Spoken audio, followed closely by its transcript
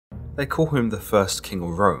They call him the first king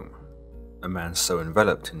of Rome, a man so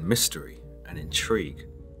enveloped in mystery and intrigue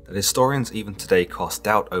that historians even today cast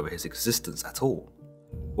doubt over his existence at all,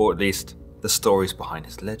 or at least the stories behind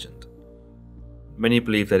his legend. Many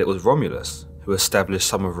believe that it was Romulus who established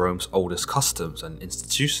some of Rome's oldest customs and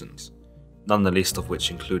institutions, none the least of which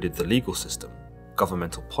included the legal system,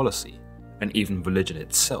 governmental policy, and even religion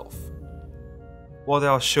itself. While there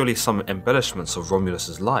are surely some embellishments of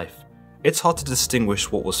Romulus's life, it's hard to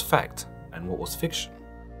distinguish what was fact and what was fiction.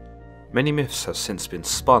 Many myths have since been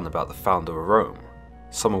spun about the founder of Rome,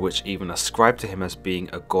 some of which even ascribe to him as being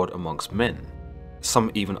a god amongst men,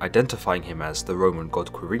 some even identifying him as the Roman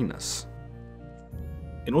god Quirinus.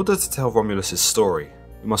 In order to tell Romulus's story,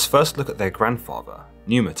 we must first look at their grandfather,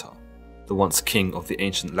 Numitor, the once king of the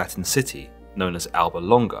ancient Latin city known as Alba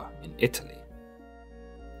Longa in Italy.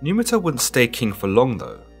 Numitor wouldn't stay king for long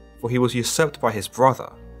though, for he was usurped by his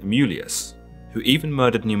brother, Amulius, who even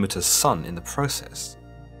murdered Numitor's son in the process.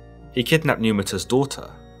 He kidnapped Numitor's daughter,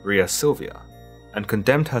 Rhea Silvia, and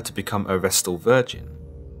condemned her to become a Vestal Virgin,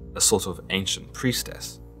 a sort of ancient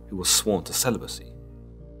priestess who was sworn to celibacy.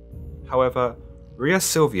 However, Rhea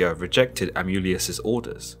Silvia rejected Amulius's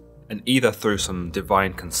orders, and either through some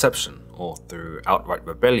divine conception or through outright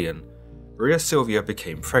rebellion, Rhea Silvia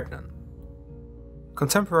became pregnant.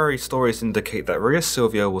 Contemporary stories indicate that Rhea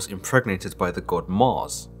Silvia was impregnated by the god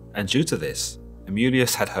Mars, and due to this,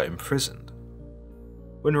 Amulius had her imprisoned.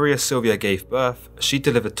 When Rhea Silvia gave birth, she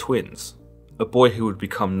delivered twins, a boy who would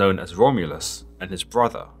become known as Romulus and his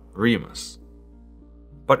brother, Remus.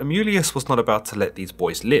 But Amulius was not about to let these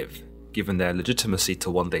boys live, given their legitimacy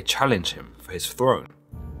to one day challenge him for his throne,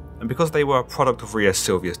 and because they were a product of Rhea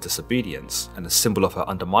Silvia's disobedience and a symbol of her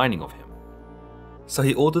undermining of him. So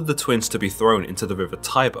he ordered the twins to be thrown into the river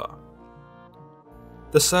Tiber.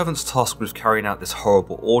 The servants tasked with carrying out this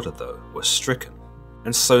horrible order though were stricken,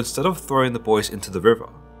 and so instead of throwing the boys into the river,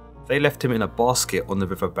 they left him in a basket on the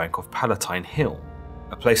riverbank of Palatine Hill,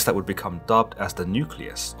 a place that would become dubbed as the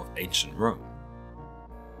nucleus of ancient Rome.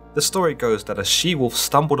 The story goes that a she-wolf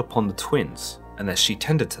stumbled upon the twins and that she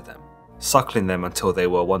tended to them, suckling them until they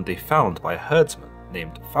were one day found by a herdsman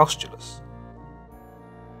named Faustulus.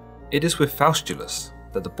 It is with Faustulus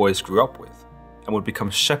that the boys grew up with, and would become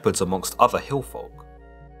shepherds amongst other hill folk.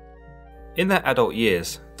 In their adult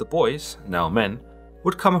years, the boys, now men,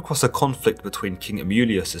 would come across a conflict between King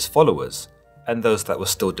Amulius's followers and those that were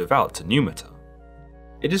still devout to Numitor.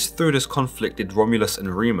 It is through this conflict did Romulus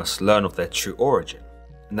and Remus learn of their true origin,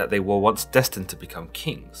 and that they were once destined to become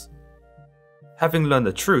kings. Having learned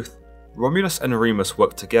the truth, Romulus and Remus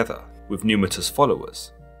worked together with Numitor's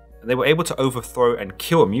followers, and they were able to overthrow and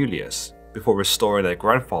kill Amulius before restoring their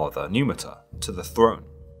grandfather, Numitor, to the throne.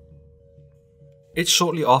 It's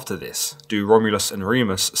shortly after this do Romulus and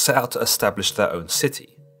Remus set out to establish their own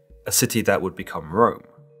city, a city that would become Rome.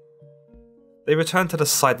 They returned to the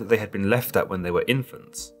site that they had been left at when they were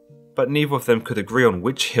infants, but neither of them could agree on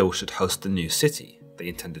which hill should host the new city they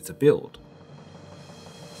intended to build.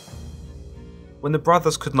 When the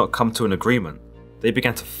brothers could not come to an agreement, they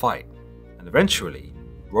began to fight, and eventually,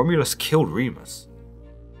 Romulus killed Remus.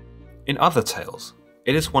 In other tales,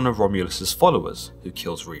 it is one of Romulus's followers who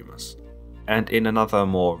kills Remus, and in another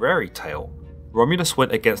more rare tale, Romulus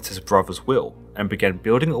went against his brother's will and began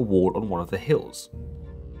building a wall on one of the hills.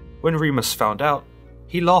 When Remus found out,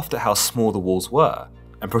 he laughed at how small the walls were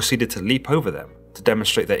and proceeded to leap over them to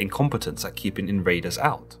demonstrate their incompetence at keeping invaders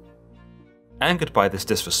out. Angered by this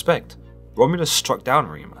disrespect, Romulus struck down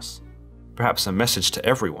Remus, perhaps a message to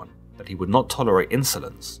everyone that he would not tolerate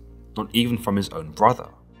insolence, not even from his own brother.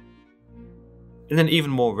 In an even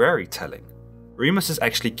more rare telling, Remus is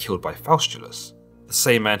actually killed by Faustulus, the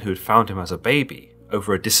same man who had found him as a baby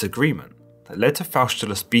over a disagreement that led to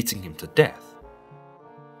Faustulus beating him to death.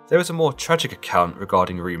 There is a more tragic account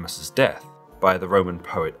regarding Remus's death by the Roman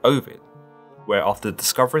poet Ovid, where after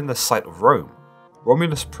discovering the site of Rome,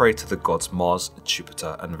 Romulus prayed to the gods Mars,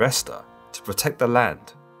 Jupiter and Vesta to protect the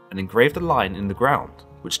land and engraved a line in the ground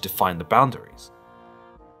which defined the boundaries.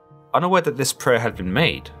 Unaware that this prayer had been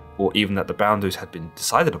made, or even that the boundaries had been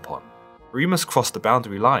decided upon, Remus crossed the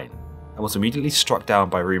boundary line and was immediately struck down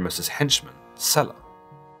by Remus's henchman, Sulla.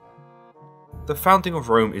 The founding of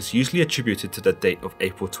Rome is usually attributed to the date of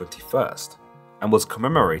April 21st, and was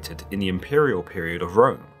commemorated in the imperial period of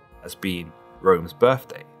Rome as being Rome's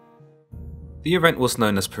birthday. The event was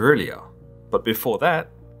known as Perilia, but before that,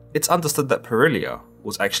 it's understood that Perilia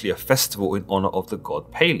was actually a festival in honour of the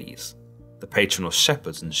god Pales, the patron of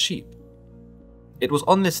shepherds and sheep. It was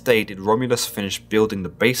on this day did Romulus finish building the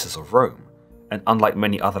basis of Rome, and unlike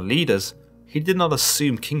many other leaders, he did not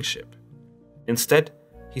assume kingship. Instead,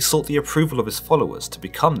 he sought the approval of his followers to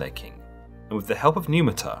become their king, and with the help of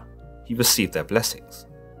Numitor, he received their blessings.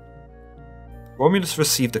 Romulus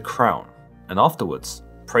received a crown, and afterwards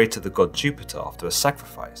prayed to the god Jupiter after a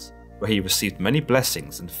sacrifice, where he received many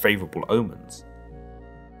blessings and favourable omens.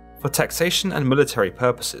 For taxation and military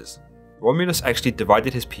purposes, Romulus actually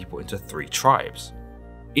divided his people into 3 tribes.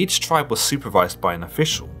 Each tribe was supervised by an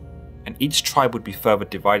official, and each tribe would be further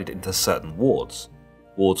divided into certain wards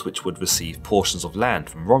which would receive portions of land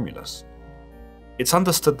from Romulus. It's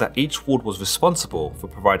understood that each ward was responsible for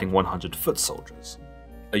providing 100 foot soldiers,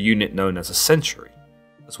 a unit known as a century,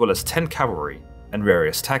 as well as 10 cavalry and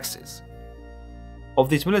various taxes. Of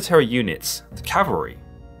these military units, the cavalry,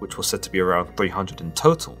 which was said to be around 300 in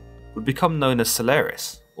total, would become known as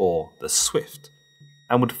Celeris, or the Swift,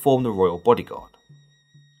 and would form the royal bodyguard.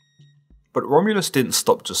 But Romulus didn't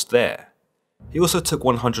stop just there. He also took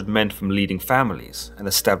 100 men from leading families and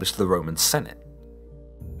established the Roman Senate.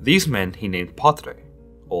 These men he named Patres,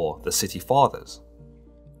 or the City Fathers.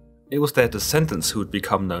 It was their descendants who would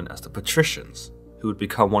become known as the Patricians, who would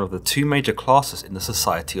become one of the 2 major classes in the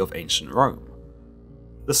society of ancient Rome.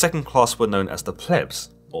 The second class were known as the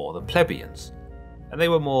plebs, or the plebeians, and they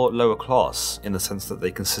were more lower class in the sense that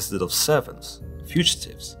they consisted of servants,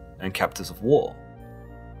 fugitives, and captives of war.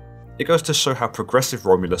 It goes to show how progressive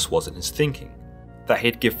Romulus was in his thinking, that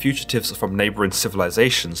he'd give fugitives from neighbouring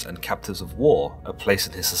civilizations and captives of war a place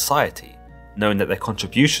in his society, knowing that their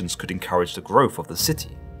contributions could encourage the growth of the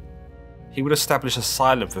city. He would establish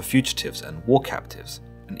asylum for fugitives and war captives,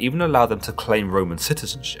 and even allow them to claim Roman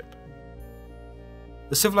citizenship.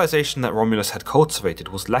 The civilization that Romulus had cultivated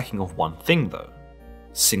was lacking of one thing though: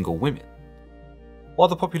 single women. While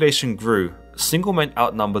the population grew, single men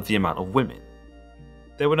outnumbered the amount of women.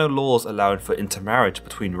 There were no laws allowing for intermarriage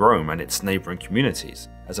between Rome and its neighbouring communities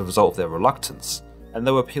as a result of their reluctance, and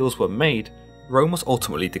though appeals were made, Rome was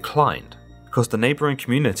ultimately declined because the neighbouring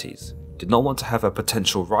communities did not want to have a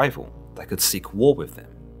potential rival that could seek war with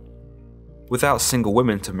them. Without single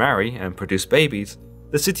women to marry and produce babies,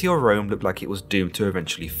 the city of Rome looked like it was doomed to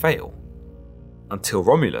eventually fail. Until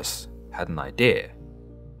Romulus had an idea.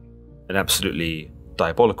 An absolutely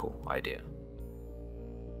diabolical idea.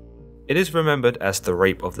 It is remembered as the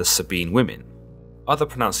rape of the Sabine women. Other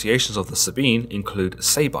pronunciations of the Sabine include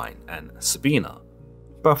Sabine and Sabina,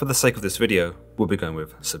 but for the sake of this video, we'll be going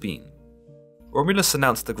with Sabine. Romulus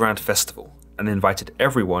announced the grand festival and invited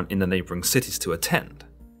everyone in the neighbouring cities to attend.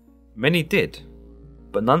 Many did,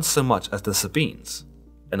 but none so much as the Sabines,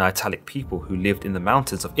 an Italic people who lived in the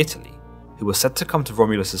mountains of Italy, who were said to come to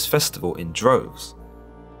Romulus's festival in droves.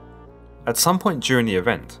 At some point during the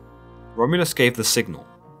event, Romulus gave the signal,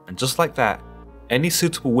 and just like that, any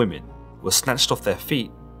suitable women were snatched off their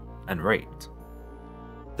feet and raped.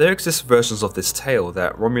 There exist versions of this tale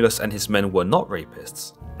that Romulus and his men were not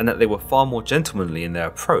rapists, and that they were far more gentlemanly in their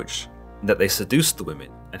approach, and that they seduced the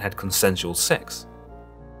women and had consensual sex.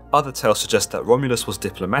 Other tales suggest that Romulus was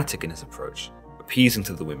diplomatic in his approach, appeasing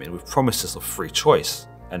to the women with promises of free choice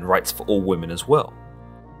and rights for all women as well.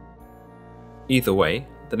 Either way,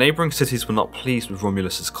 the neighbouring cities were not pleased with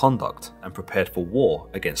Romulus's conduct and prepared for war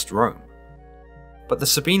against Rome. But the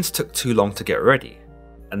Sabines took too long to get ready,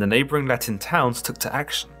 and the neighbouring Latin towns took to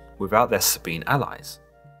action without their Sabine allies.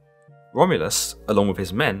 Romulus, along with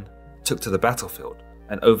his men, took to the battlefield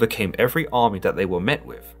and overcame every army that they were met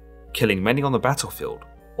with, killing many on the battlefield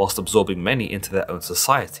whilst absorbing many into their own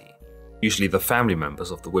society, usually the family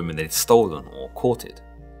members of the women they'd stolen or courted.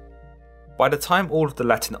 By the time all of the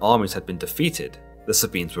Latin armies had been defeated, the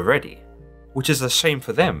Sabines were ready, which is a shame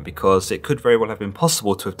for them because it could very well have been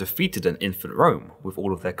possible to have defeated an infant Rome with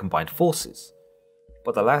all of their combined forces.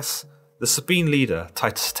 But alas, the Sabine leader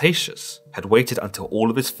Titus Tatius had waited until all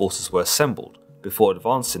of his forces were assembled before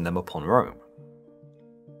advancing them upon Rome.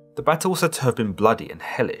 The battle was said to have been bloody and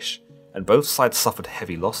hellish, and both sides suffered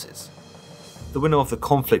heavy losses. The winner of the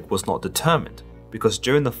conflict was not determined because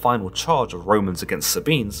during the final charge of Romans against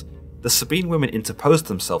Sabines, the Sabine women interposed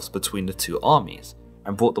themselves between the two armies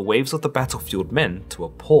and brought the waves of the battlefield men to a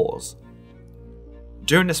pause.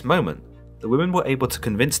 During this moment, the women were able to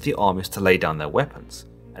convince the armies to lay down their weapons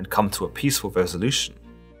and come to a peaceful resolution.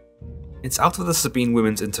 It's out of the Sabine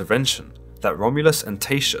women's intervention that Romulus and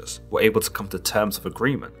Tatius were able to come to terms of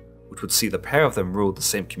agreement which would see the pair of them rule the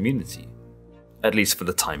same community, at least for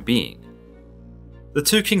the time being. The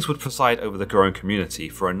two kings would preside over the growing community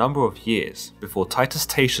for a number of years before Titus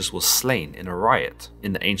Tatius was slain in a riot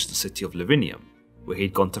in the ancient city of Lavinium, where he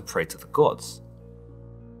had gone to pray to the gods.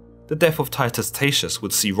 The death of Titus Tatius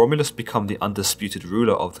would see Romulus become the undisputed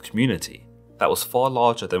ruler of the community that was far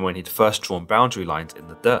larger than when he'd first drawn boundary lines in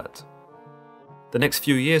the dirt. The next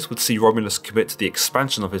few years would see Romulus commit to the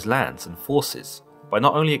expansion of his lands and forces by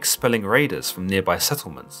not only expelling raiders from nearby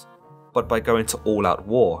settlements, but by going to all-out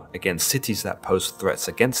war against cities that posed threats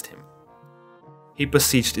against him. He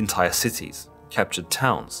besieged entire cities, captured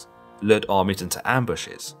towns, lured armies into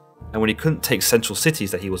ambushes, and when he couldn't take central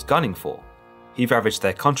cities that he was gunning for, he ravaged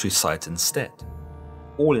their countrysides instead.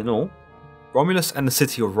 All in all, Romulus and the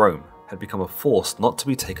city of Rome had become a force not to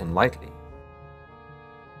be taken lightly.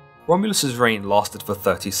 Romulus's reign lasted for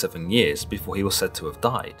 37 years before he was said to have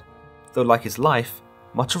died, though like his life,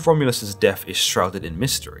 much of Romulus's death is shrouded in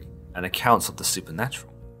mystery and accounts of the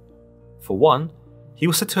supernatural. For one, he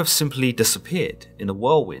was said to have simply disappeared in a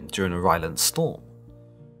whirlwind during a violent storm.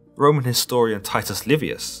 Roman historian Titus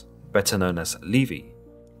Livius, better known as Livy,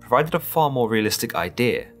 provided a far more realistic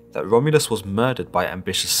idea that Romulus was murdered by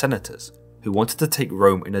ambitious senators who wanted to take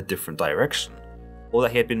Rome in a different direction, or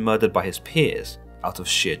that he had been murdered by his peers out of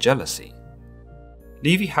sheer jealousy.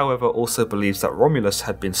 Livy, however, also believes that Romulus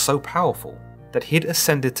had been so powerful that he had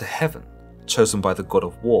ascended to heaven, chosen by the god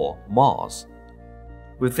of war, Mars.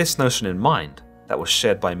 With this notion in mind, that was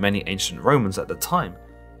shared by many ancient Romans at the time,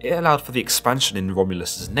 it allowed for the expansion in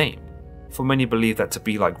Romulus's name, for many believed that to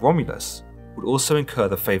be like Romulus would also incur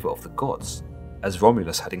the favour of the gods, as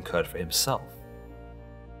Romulus had incurred for himself.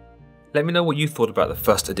 Let me know what you thought about the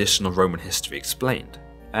first edition of Roman History Explained,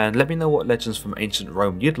 and let me know what legends from ancient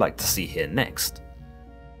Rome you'd like to see here next.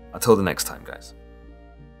 Until the next time, guys.